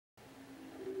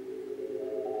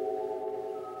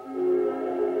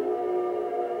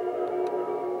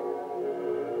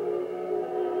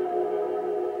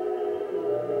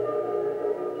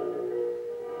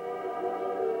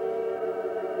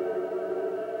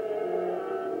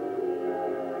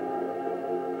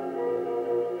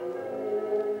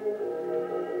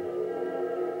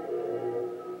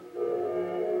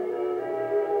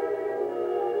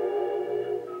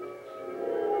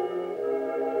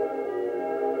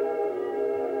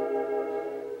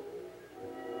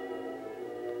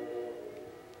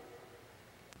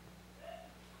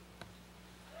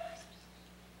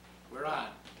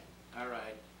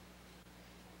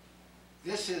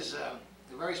is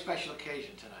a very special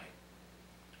occasion tonight.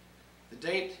 The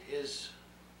date is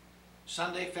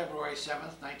Sunday, February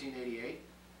 7th, 1988.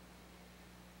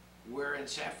 We're in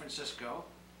San Francisco,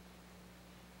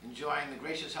 enjoying the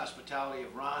gracious hospitality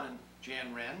of Ron and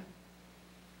Jan Wren.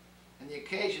 And the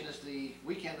occasion is the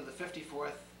weekend of the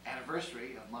 54th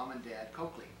anniversary of Mom and Dad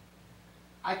Coakley.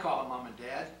 I call them Mom and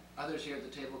Dad. Others here at the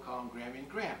table call them Grammy and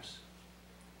Gramps.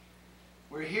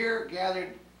 We're here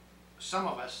gathered, some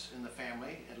of us in the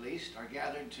family at least, are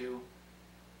gathered to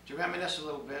reminisce a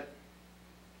little bit,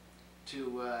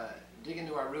 to dig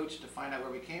into our roots, to find out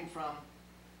where we came from,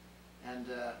 and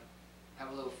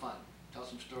have a little fun, tell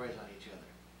some stories on each other.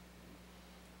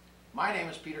 My name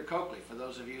is Peter Coakley, for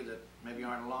those of you that maybe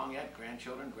aren't along yet,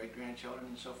 grandchildren, great-grandchildren,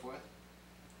 and so forth.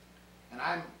 And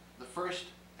I'm the first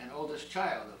and oldest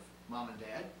child of Mom and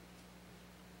Dad.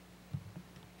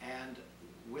 And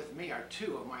with me are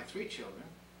two of my three children,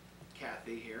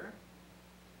 Kathy here,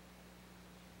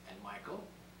 and Michael.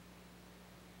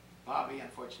 Bobby,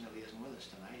 unfortunately, isn't with us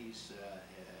tonight. He's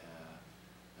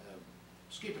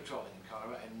ski patrolling in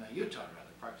Colorado, in Utah,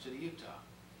 rather, Park City, Utah.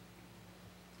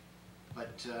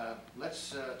 But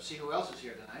let's see who else is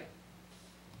here tonight.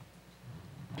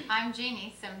 I'm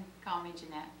Jeannie, some call me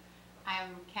Jeanette. I'm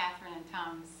Catherine and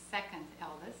Tom's second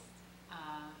eldest.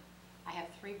 I have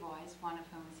three boys, one of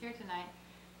whom is here tonight.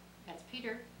 That's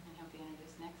Peter, and he'll be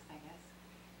introduced next, I guess.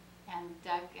 And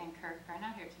Doug and Kirk are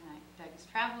not here tonight. Doug is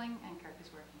traveling and Kirk is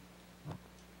working.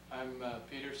 I'm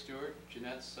Peter Stewart,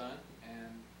 Jeanette's son,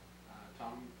 and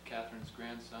Tom, Catherine's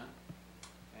grandson.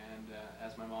 And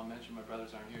as my mom mentioned, my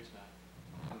brothers aren't here tonight.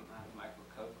 I'm Michael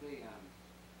Coakley. I'm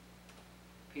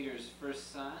Peter's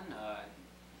first son.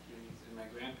 My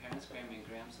grandparents, Grammy and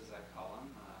Gramps as I call them.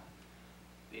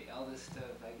 The eldest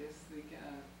of, I guess, the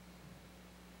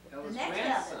eldest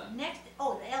grandson. The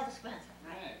eldest grandson,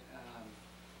 right? Right.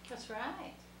 That's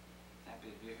right. Happy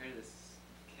to be here. This is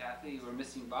Kathy. We're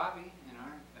missing Bobby in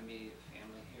our immediate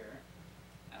family here.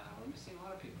 We're missing a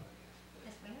lot of people, I guess.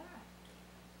 Yes, we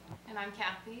are. And I'm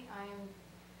Kathy. I am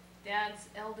Dad's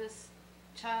eldest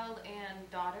child and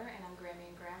daughter, and I'm Grammy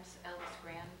and Gramps' eldest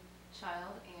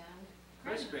grandchild and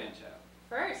First grandchild.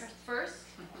 First,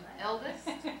 eldest.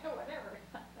 Whatever.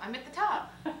 I'm at the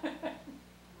top.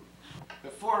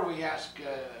 Before we ask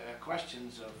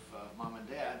questions of Mom and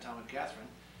Dad, Tom and Catherine,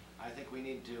 I think we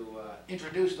need to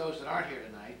introduce those that aren't here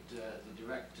tonight, the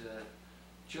direct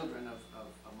children of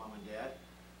Mom and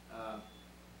Dad.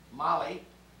 Molly,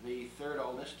 the third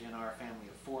oldest in our family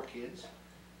of four kids,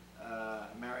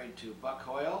 married to Buck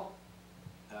Hoyle.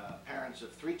 Parents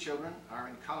of three children, are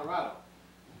in Colorado.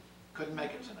 Couldn't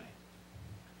make it tonight.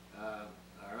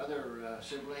 Our other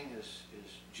sibling is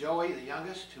Joey, the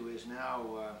youngest, who is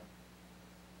now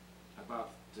about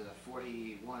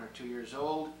 41 or 2 years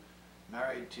old,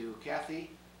 married to Kathy,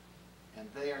 and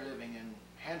they are living in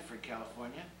Hanford,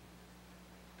 California.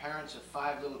 Parents of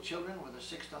 5 little children, with a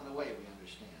sixth on the way, we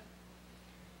understand.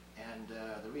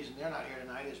 And the reason they're not here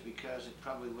tonight is because it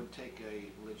probably would take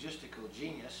a logistical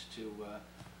genius to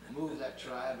move that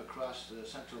tribe across the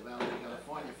Central Valley of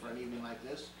California for an evening like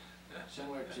this,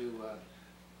 similar to,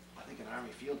 I think, an Army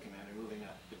field commander moving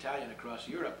a battalion across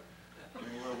Europe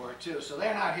during World War II. So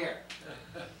they're not here.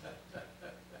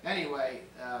 Anyway,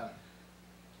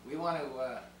 we want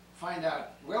to find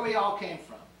out where we all came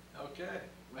from. Okay.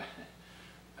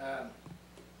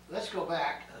 Let's go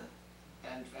back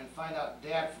and find out,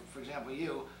 Dad, for example,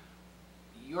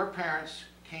 your parents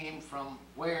came from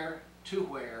where to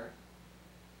where?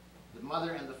 The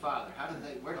mother and the father. How did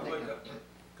they? Where did they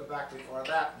go back before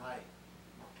that?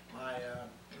 I'm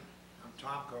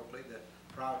Tom Coakley, the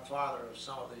proud father of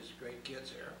some of these great kids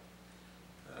here.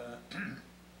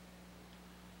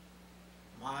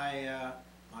 My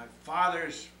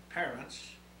father's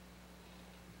parents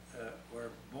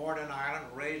were born in Ireland,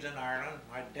 raised in Ireland.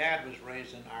 My dad was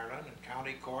raised in Ireland, in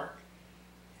County Cork,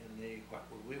 in what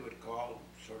we would call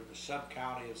sort of the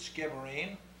sub-county of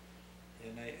Skibbereen,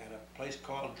 at a place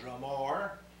called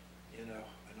Drumore, in a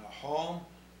home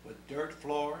with dirt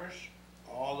floors.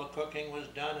 All the cooking was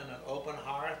done in an open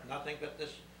hearth, nothing but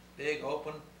this big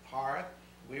open hearth.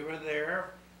 We were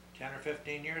there 10 or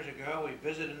 15 years ago. We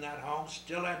visited in that home,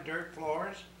 still had dirt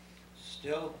floors,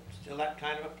 still that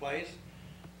kind of a place.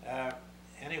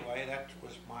 Anyway, that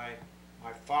was my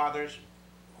father's,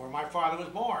 where my father was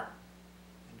born,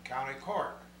 in County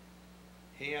Cork.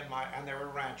 He and there were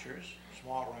ranchers,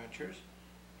 small ranchers.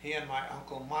 He and my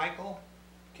Uncle Michael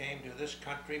came to this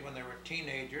country when they were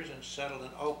teenagers and settled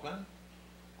in Oakland.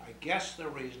 I guess the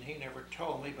reason, he never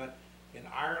told me, but in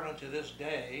Ireland to this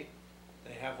day,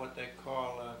 they have what they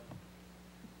call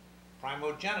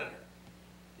primogeniture.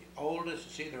 The oldest,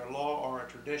 it's either a law or a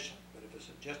tradition, but if it's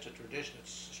just a tradition,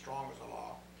 it's as strong as a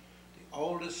law. The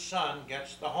oldest son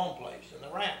gets the home place and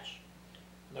the ranch.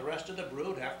 And the rest of the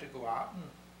brood have to go out and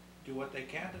do what they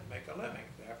can to make a living.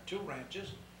 If they have 2 ranches,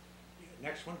 the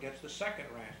next one gets the second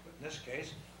ranch. But in this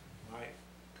case, my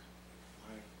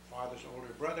father's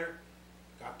older brother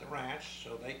got the ranch,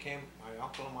 so they came, my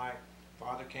uncle and my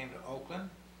father came to Oakland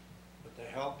with the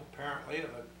help apparently of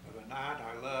an aunt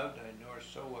I loved. I knew her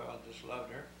so well, just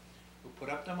loved her, who put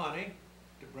up the money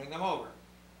to bring them over.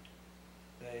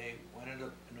 They went into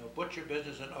a butcher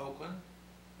business in Oakland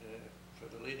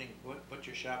for the leading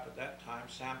butcher shop at that time,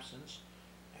 Sampson's,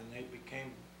 and they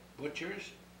became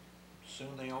butchers.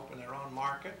 Soon they opened their own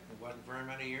market. It wasn't very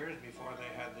many years before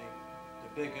they had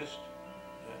the biggest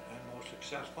and most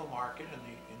successful market in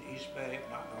the East Bay, if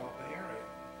not in the whole Bay Area.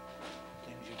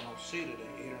 Things you don't see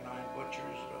today, 8 or 9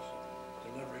 butchers,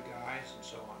 delivery guys, and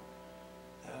so on.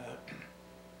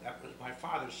 That was my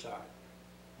father's side.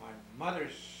 My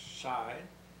mother's side,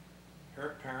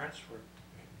 her parents were,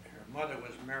 her mother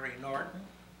was Mary Norton,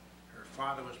 her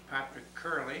father was Patrick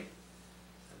Curley.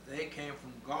 They came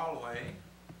from Galway.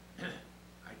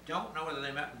 I don't know whether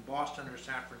they met in Boston or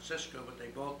San Francisco, but they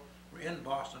both were in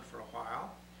Boston for a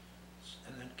while,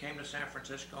 and then came to San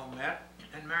Francisco, met,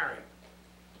 and married.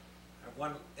 I have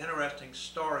one interesting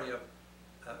story of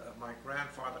my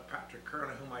grandfather, Patrick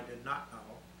Curley, whom I did not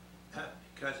know,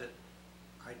 because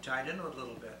I tied into it a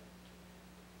little bit.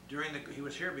 He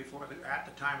was here at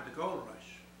the time of the gold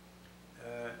rush,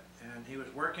 and he was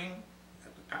working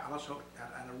at the Palace,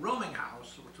 at a rooming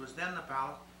house, which was then the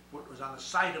Palace, what was on the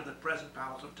site of the present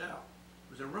Palace Hotel.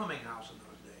 It was a rooming house in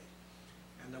those days.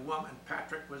 And the woman,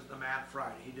 Patrick was the man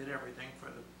Friday. He did everything for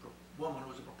the woman who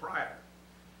was a proprietor.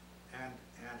 And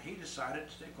he decided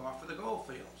to take off for the gold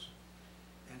fields.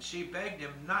 And she begged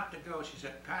him not to go. She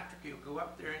said, Patrick, you'll go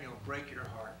up there and you'll break your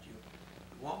heart. You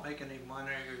won't make any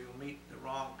money, or you'll meet the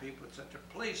wrong people, etc.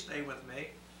 Please stay with me.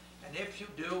 And if you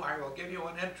do, I will give you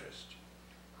an interest.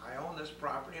 I own this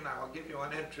property and I will give you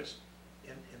an interest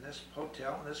in this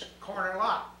hotel, in this corner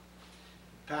lot.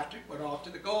 Patrick went off to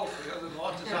the gold field and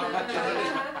lost his opportunity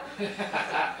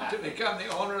to become the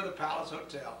owner of the Palace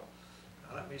Hotel.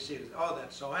 Now let me see this. Oh, then,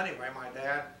 so anyway, my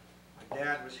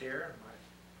dad was here.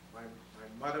 My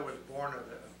mother was born of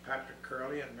Patrick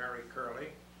Curley and Mary Curley,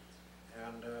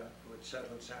 and who had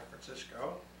settled in San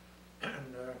Francisco.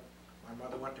 And my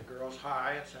mother went to Girls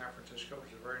High in San Francisco,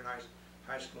 which was a very nice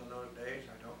high school in those days.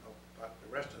 I don't know about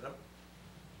the rest of them.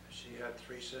 She had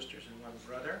 3 sisters and 1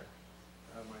 brother.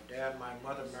 My dad and my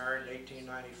mother married in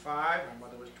 1895. My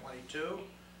mother was 22.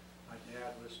 My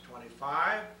dad was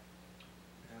 25.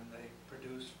 And they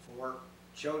produced 4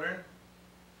 children.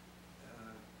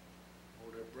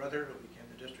 Older brother, who became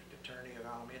the district attorney of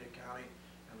Alameda County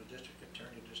and was district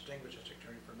attorney, distinguished district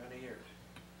attorney for many years.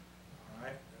 All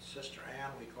right. Sister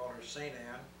Ann, we call her Saint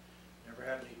Ann. Never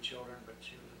had any children, but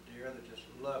she was a dear that just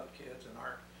loved kids, and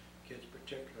our kids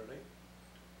particularly.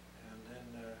 And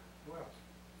then, who else?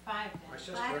 5 then. My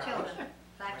sister 5 Alice. children.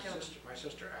 5 children. My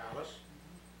sister Alice.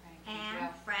 And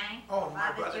Frank. Oh, and my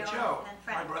Father brother Joe. And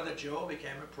My Frank. brother Joe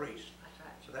became a priest. That's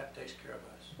right. So that takes care of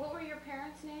us. What were your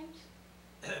parents' names?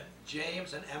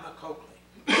 James and Emma Coakley.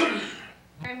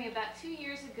 Grammy, about 2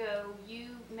 years ago,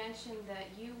 you mentioned that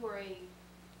you were a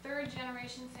 3rd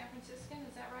generation San Franciscan,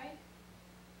 is that right?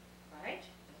 Right.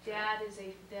 Dad is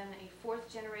then a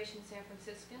 4th generation San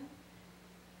Franciscan.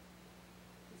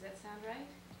 Does that sound right?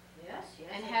 Yes, yes.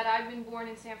 And had I been born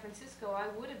in San Francisco, I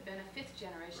would have been a 5th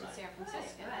generation Right. San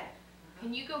Franciscan. Right.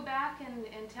 Can you go back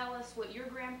and tell us what your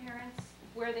grandparents,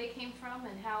 where they came from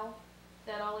and how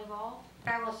that all evolved?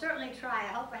 I will certainly try.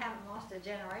 I hope I haven't lost a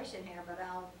generation here, but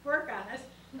I'll work on it.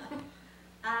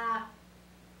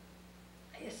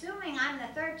 Assuming I'm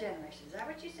the 3rd generation, is that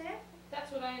what you said?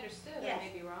 That's what I understood. Yes. I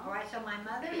may be wrong. All right, so my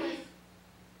mother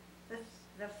was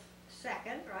the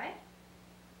 2nd, right?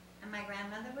 And my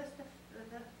grandmother was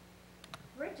the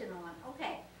original one.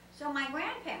 Okay, so my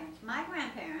grandparents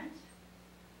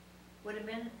would have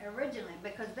been originally,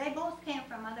 because they both came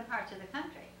from other parts of the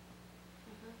country.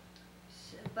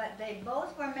 But they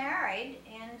both were married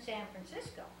in San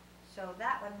Francisco, so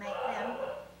that would make them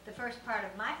the first part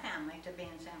of my family to be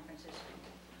in San Francisco.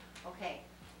 Okay,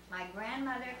 my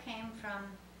grandmother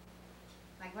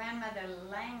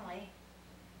Langley.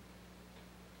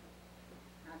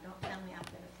 Now don't tell me I'm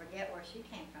going to forget where she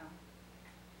came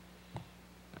from.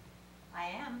 I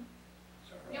am.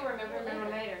 You'll remember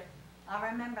later. I'll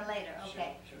remember later,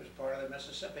 okay. She was part of the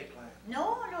Mississippi clan.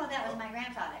 No, that was my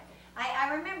grandfather.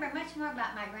 I remember much more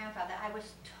about my grandfather. I was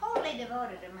totally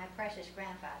devoted to my precious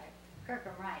grandfather,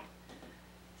 Kirkham Wright.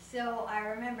 So I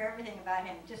remember everything about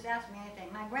him. Just ask me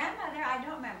anything. My grandmother, I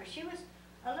don't remember. She was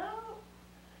a little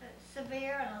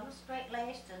severe and a little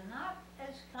straight-laced and not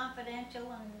as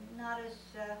confidential and not as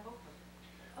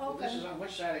Well, open. this is on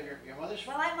which side of your mother's?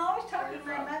 Well, I'm always talking your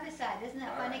my father. mother's side. Isn't that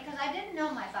All funny? right. Because I didn't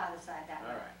know my father's side that All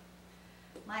well.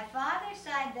 right. My father's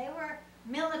side, they were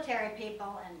military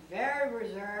people and very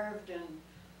reserved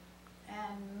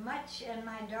and much, and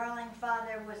my darling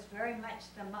father was very much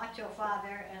the macho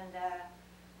father and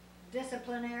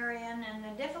disciplinarian and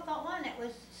a difficult one. It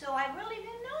was, so I really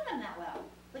didn't know them that well,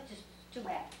 which is too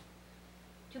bad.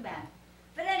 Too bad.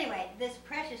 But anyway, this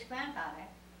precious grandfather,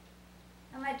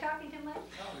 am I talking too much?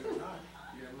 No, you're not.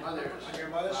 Your mother's. On your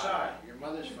mother's father, side. Your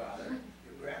mother's father.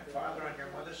 Your grandfather on your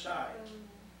mother's side.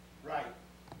 Right.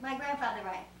 My grandfather,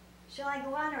 right. Shall I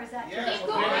go on or is that too Yes. Keep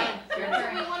going. That's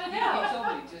what we want to You know.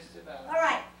 told me just about All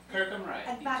right. Kirkham Wright.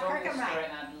 You About told me Kirkham a story, Wright.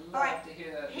 and I'd All right. love to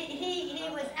hear that. He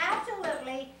was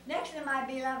absolutely, next to my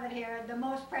beloved here, the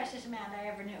most precious man I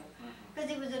ever knew. Because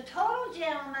he was a total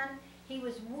gentleman. He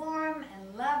was warm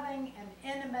and loving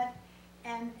and intimate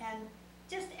and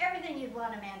just everything you'd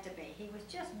want a man to be. He was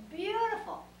just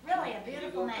beautiful, really a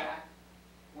beautiful man. Can you go back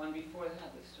one before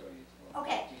that, the story you told?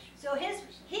 Okay, so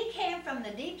he came from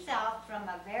the deep south, from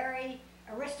a very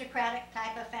aristocratic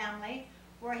type of family,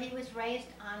 where he was raised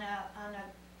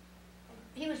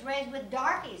he was raised with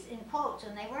darkies in quotes,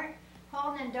 and they weren't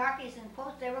called in darkies in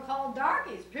quotes, they were called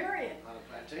darkies, period, On a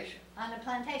plantation. on a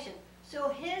plantation. So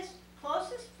his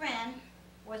closest friend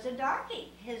was a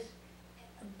darky.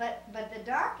 But the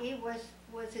darky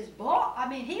was his boss. I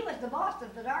mean, he was the boss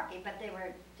of the darky, but they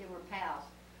were pals.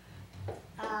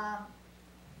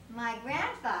 My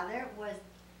grandfather was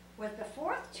the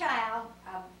fourth child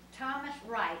of Thomas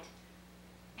Wright,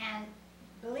 and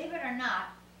believe it or not,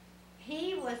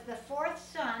 he was the fourth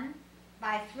son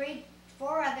by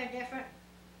four other different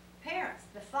parents.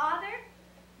 The father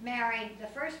married the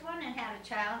first one and had a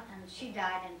child, and she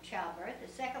died in childbirth.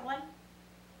 The second one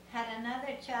had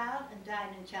another child and died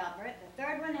in childbirth. The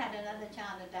third one had another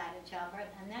child and died in childbirth,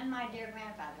 and then my dear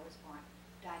grandfather was born,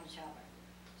 died in childbirth.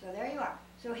 So there you are.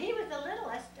 So he was the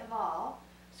littlest of all.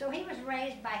 So he was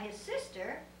raised by his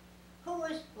sister, who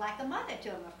was like a mother to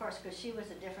him, of course, because she was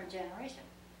a different generation.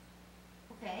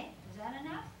 Okay, is that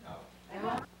enough?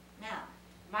 No. Now,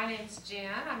 My name's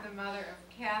Jan. I'm the mother of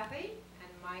Kathy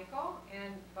and Michael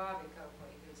and Bobby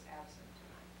Coakley, who's absent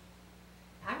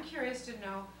tonight. I'm curious to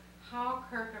know how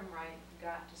Kirkham Wright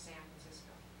got to San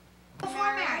Francisco.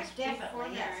 before marriage, Before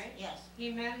definitely, yes, marriage. yes.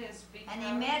 He met his betrothed. And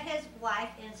he met his wife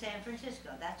in San Francisco,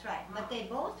 that's right. But they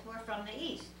both were from the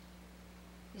east.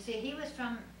 You see, he was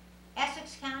from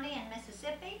Essex County in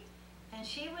Mississippi, and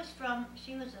she was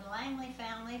a Langley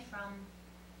family from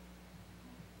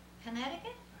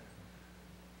Connecticut?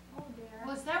 Oh dear.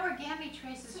 Well, is that where Gammy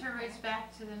traces her roots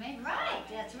back to the Mayflower? Right,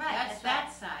 that's right, That's that's right.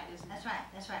 that side, isn't it? That's right,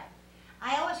 that's right.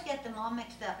 I always get them all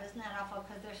mixed up, isn't that awful?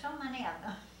 Because there's so many of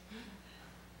them.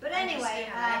 But I anyway,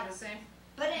 understand. I have the same.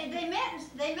 but they met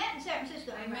in San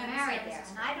Francisco and They were met in married San there. And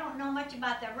Francisco. I don't know much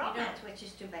about their romance, which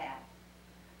is too bad.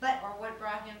 But Or what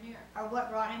brought him here? or what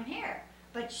brought him here.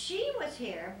 But she was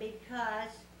here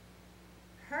because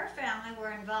her family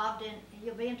were involved in,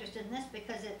 you'll be interested in this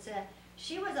because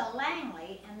she was a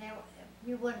Langley, and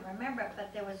you wouldn't remember it,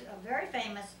 but there was a very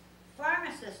famous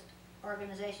pharmacist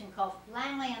organization called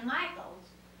Langley and Michaels,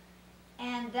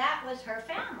 and that was her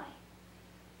family.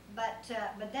 But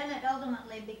then it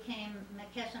ultimately became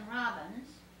McKesson Robbins,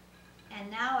 and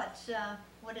now it's,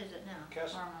 what is it now?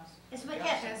 McKesson. Foremost. It's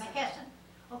McKesson.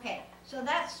 Okay, so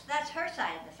that's her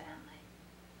side of the family.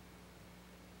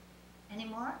 Any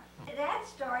more? That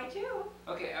story too.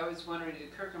 Okay, I was wondering,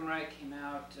 Kirkham Wright came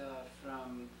out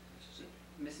from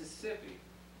Mississippi,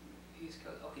 East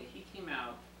Coast. Okay, he came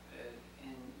out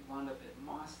and wound up at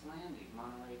Moss Landing,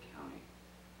 Monterey County,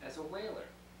 as a whaler.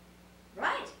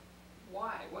 Right.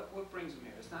 Why? What brings him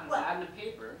here? It's not an Well- ad in the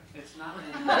paper. It's not in,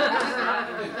 it's not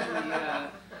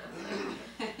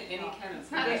in any kind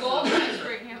of. Not a gold mines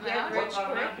bring him Yeah, out. What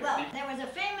brought him out here? Well, there was a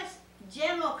famous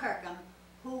General Kirkham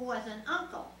who was an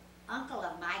uncle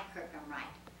of Mike Kirkham Wright.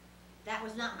 That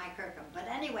was not Mike Kirkham, but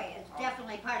anyway, it's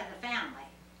definitely part of the family.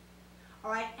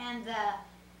 All right, and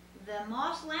the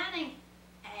Moss Landing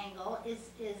angle is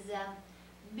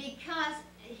because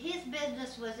his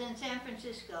business was in San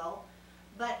Francisco,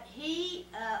 but he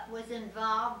was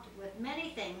involved with many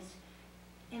things.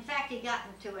 In fact, he got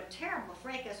into a terrible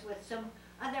fracas with some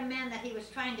other men that he was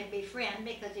trying to befriend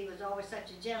because he was always such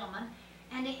a gentleman,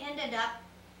 and he ended up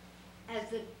as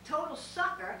the total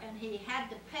sucker, and he had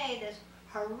to pay this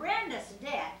horrendous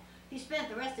debt. He spent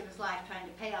the rest of his life trying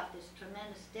to pay off this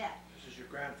tremendous debt. This is your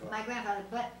grandfather. My grandfather,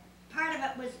 but part of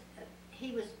it was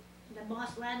he was the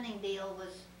Moss Landing deal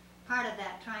was part of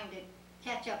that, trying to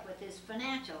catch up with his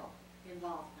financial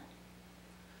involvement.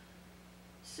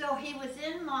 So he was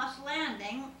in Moss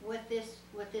Landing with this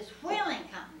whaling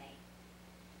company,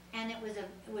 and it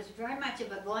was very much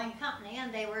of a going company,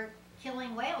 and they were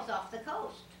killing whales off the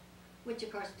coast, which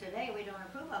of course today we don't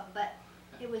approve of, but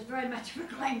it was very much of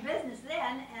a going business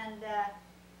then, and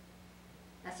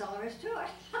that's all there is to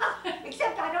it.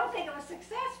 Except I don't think it was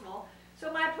successful.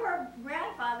 So my poor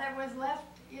grandfather was left,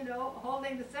 you know,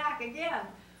 holding the sack again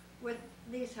with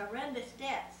these horrendous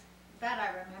debts. That I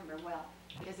remember well.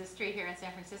 There's a street here in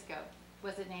San Francisco.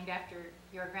 Was it named after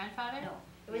your grandfather? No,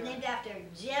 it was named after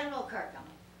General Kirkham,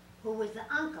 who was the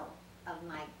uncle of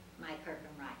my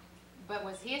Kirkham Wright. But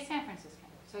was he a San Franciscan?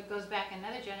 So it goes back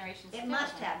another generation still. It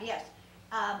must have, yes.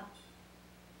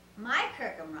 My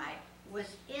Kirkham Wright was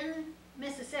in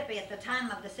Mississippi at the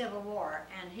time of the Civil War,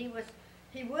 and he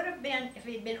would have been, if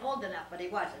he'd been old enough, but he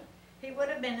wasn't, he would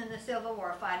have been in the Civil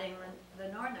War fighting the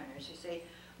Northerners, you see.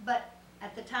 But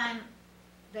at the time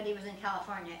that he was in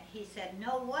California, he said,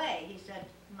 no way. He said,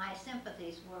 my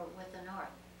sympathies were with the North.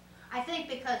 I think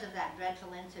because of that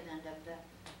dreadful incident of the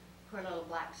poor little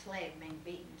black slave being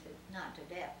beaten not to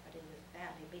death, but he was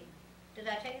badly beaten. Did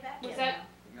I tell you that? Was Yes, that-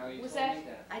 no? No, you Was told that- me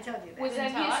that. I told you that. Was that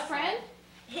Didn't tell his us friend?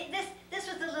 This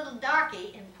was the little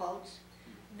darky, in quotes,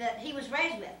 that he was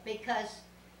raised with, because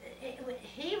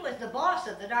he was the boss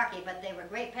of the darky, but they were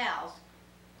great pals.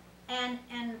 And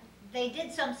they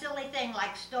did some silly thing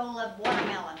like stole a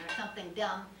watermelon or something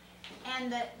dumb,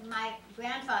 and my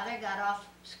grandfather got off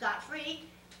scot-free,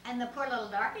 and the poor little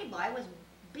darky boy was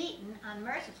beaten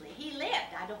unmercifully. He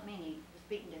lived, I don't mean he was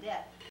beaten to death,